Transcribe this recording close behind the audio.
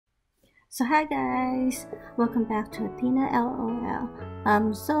So hi guys, welcome back to Athena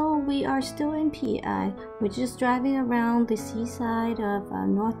LOL. So we are still in P.E.I. We're just driving around the seaside of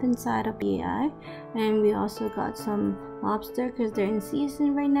northern side of P.E.I. and we also got some lobster because they're in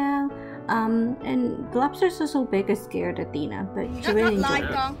season right now. And the lobsters are so big, it scared Athena, but she really enjoyed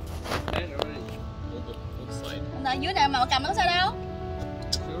it. Dưới này mà cầm nó sao đâu?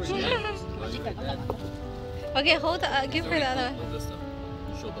 Okay, hold give her that one.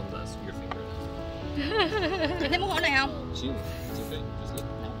 Show them this, your finger. Chị thấy muốn hổ này không? It's okay, just look.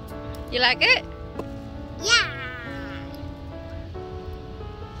 You like it? Yeah.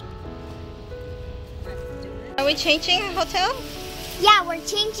 Are we changing hotel? Yeah, we're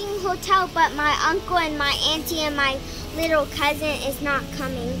changing hotel, but my uncle and my auntie and my little cousin is not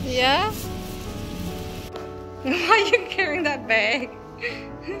coming. Yeah? Why are you carrying that bag?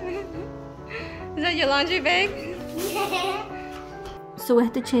 Is that your laundry bag? So we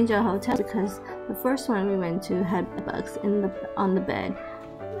had to change our hotel because the first one we went to had bugs on the bed.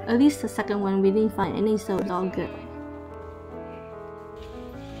 At least the second one we didn't find any, so it's all good.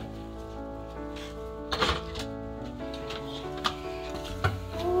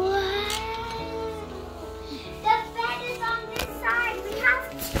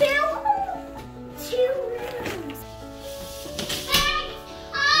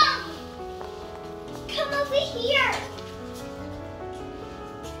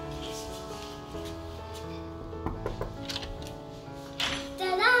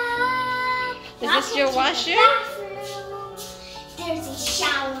 Is this your washer? There's a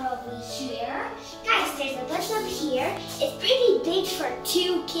shower over here. Guys, there's a bathtub here. It's pretty big for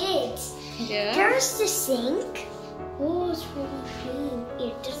 2 kids. Yeah. There's the sink. Oh, it's really clean.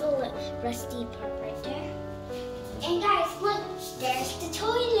 Here, there's a little rusty part right there. And guys, look, there's the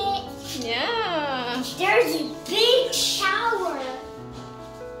toilet. Yeah. There's a big shower.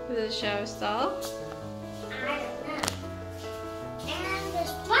 Is it a shower stall? I don't know. And there's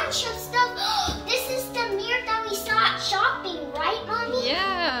a bunch of stuff. This is the mirror that we saw at shopping, right, Mommy?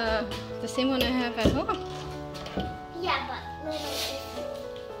 Yeah. The same one I have at home. Yeah, but little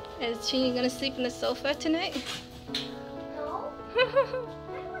different. Is she gonna sleep on the sofa tonight? No. I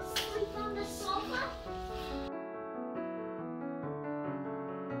would sleep on the sofa.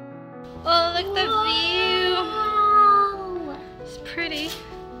 Oh, look the view. Wow. It's pretty.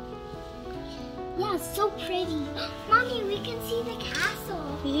 Yeah, it's so pretty. Mommy, we can see the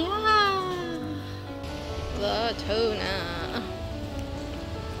castle. Yeah. The tuna.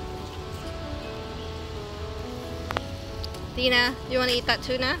 Dina, you want to eat that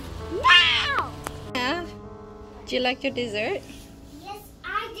tuna? Wow! Yeah. Do you like your dessert? Yes,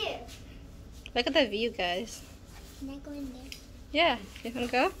 I do. Look at the view, guys. Can I go in there? Yeah, you can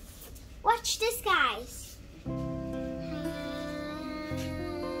go. Watch this, guys.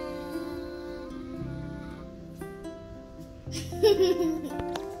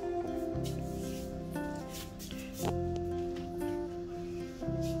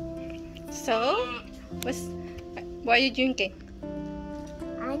 So, what are you drinking?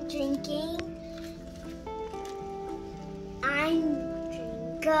 I'm drinking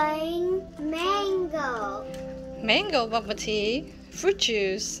mango. Mango bubble tea, fruit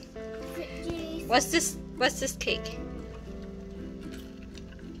juice. What's this cake?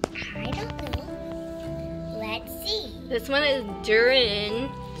 I don't know. Let's see. This one is durian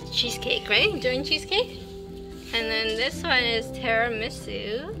cheesecake, right? Durian cheesecake. And then this one is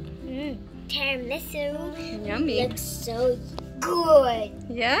tiramisu. Tiramisu. Yummy. Looks so good.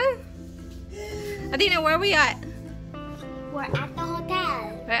 Yeah? Adina, where are we at? We're at the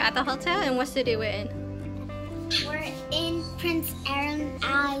hotel. We're at the hotel, and what city we're in? We're in Prince Edward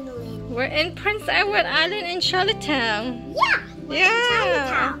Island. We're in Prince Edward Island in Charlottetown. Yeah.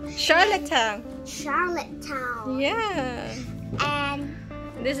 Yeah. Charlottetown. Charlottetown. Yeah. And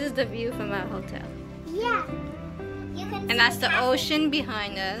this is the view from our hotel. yeah. You can And that's the ocean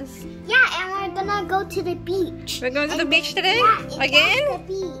behind us. Yeah, and we're gonna go to the beach. We're going to the beach today? Yeah, Again? The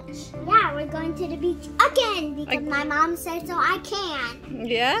beach. Yeah, we're going to the beach again because my mom said so I can.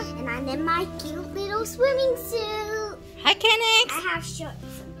 Yeah? And I'm in my cute little swimming suit. Hi, Kenix. I have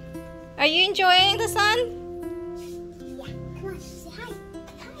shorts. Are you enjoying the sun? Yeah. Come on, say hi.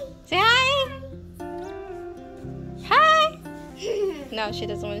 Say hi. Hi. No, she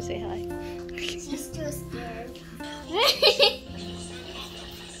doesn't want to say hi. She's too scared.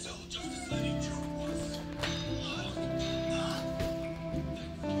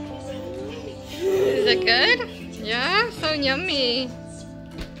 Is it good? Yeah, so yummy. Is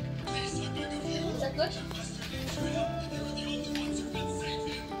that good?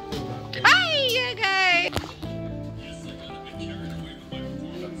 Hi, you guys.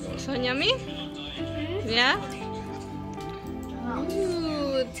 one yummy? Yeah?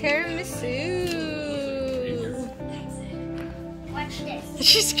 Ooh, tiramisu. Watch this.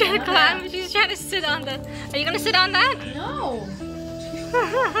 She's trying to climb. She's trying to sit on the... Are you going to sit on that? No.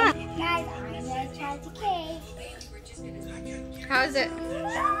 Guys, I'm gonna try the cake. How is it?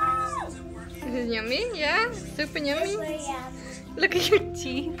 Is it yummy? Yeah? Super yummy? Look at your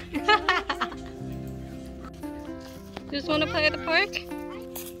teeth. Just want to play at the park?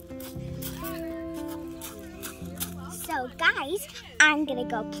 So guys, I'm gonna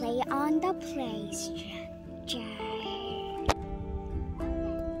go play on the play structure.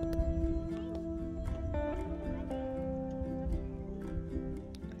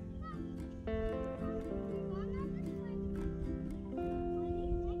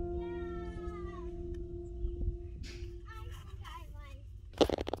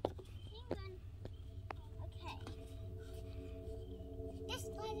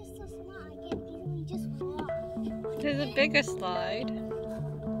 There's a bigger slide.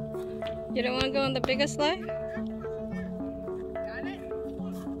 You don't want to go on the bigger slide?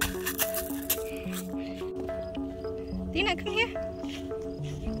 Dina, come here.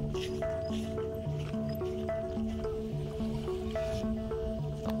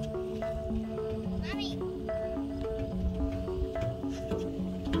 Mommy.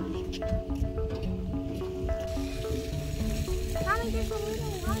 Mommy, there's a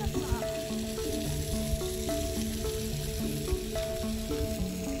little waterfall.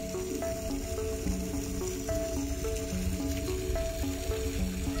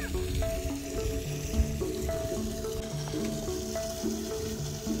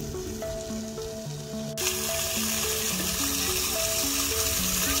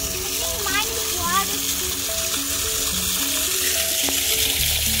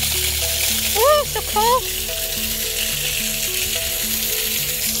 Oh, so cold.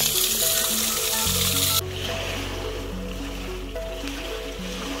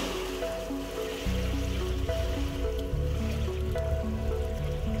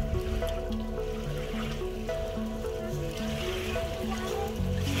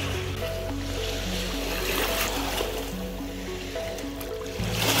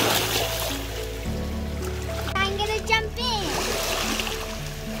 I'm gonna jump in.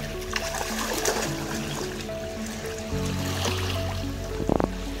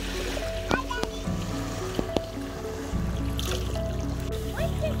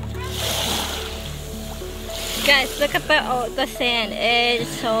 Guys, look at the sand. It's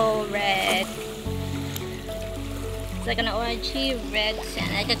so red. It's like an orangey red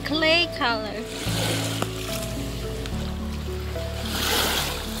sand, like a clay color.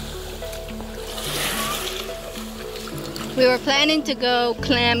 We were planning to go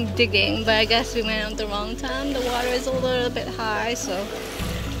clam digging, but I guess we went at the wrong time. The water is a little bit high, so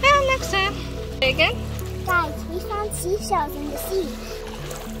yeah, next time. Again? Guys, we found seashells in the sea.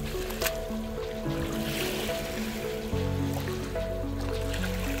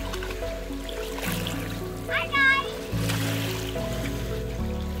 Hi guys!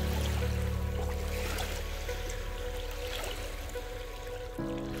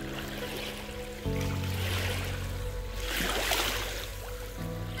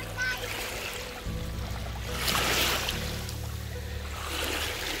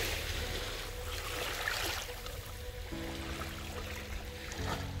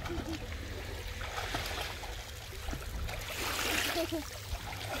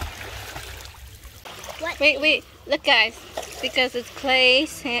 Wait, look guys, because it's clay,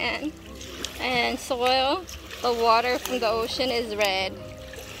 sand, and soil, the water from the ocean is red.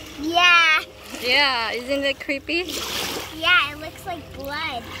 Yeah. Yeah, isn't it creepy? Yeah, it looks like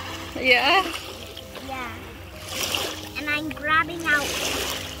blood. Yeah. Yeah. And I'm grabbing out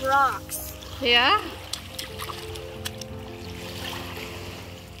rocks. Yeah?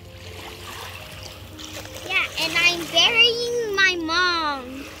 Yeah, and I'm burying my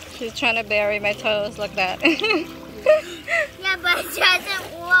mom. She's trying to bury my toes like that. Yeah, but it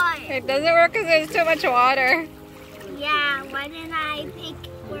doesn't work. It doesn't work because there's too much water. Yeah, why didn't I pick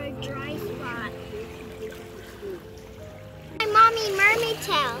for a dry spot? My mommy mermaid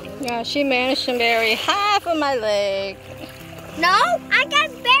tail. Yeah, she managed to bury half of my leg. No, I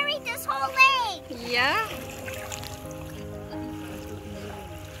got buried this whole leg. Yeah?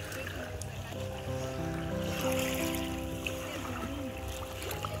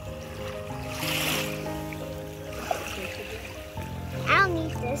 I don't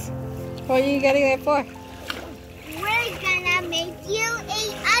need this. What are you getting it for? We're gonna make you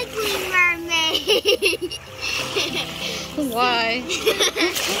a ugly mermaid. Why?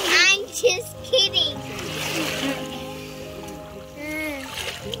 I'm just kidding.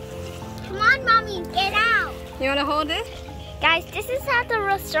 on, Mommy, get out. You want to hold it? Guys, this is how the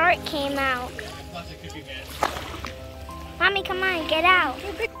resort came out. Mommy, come on, get out.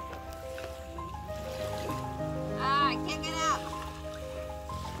 I can't get out.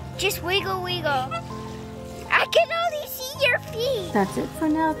 Just wiggle, wiggle. I can only see your feet. That's it for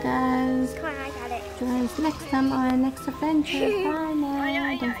now, guys. Come on, I got it. Join us next time on our next adventure. Bye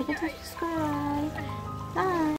now. Don't forget to subscribe.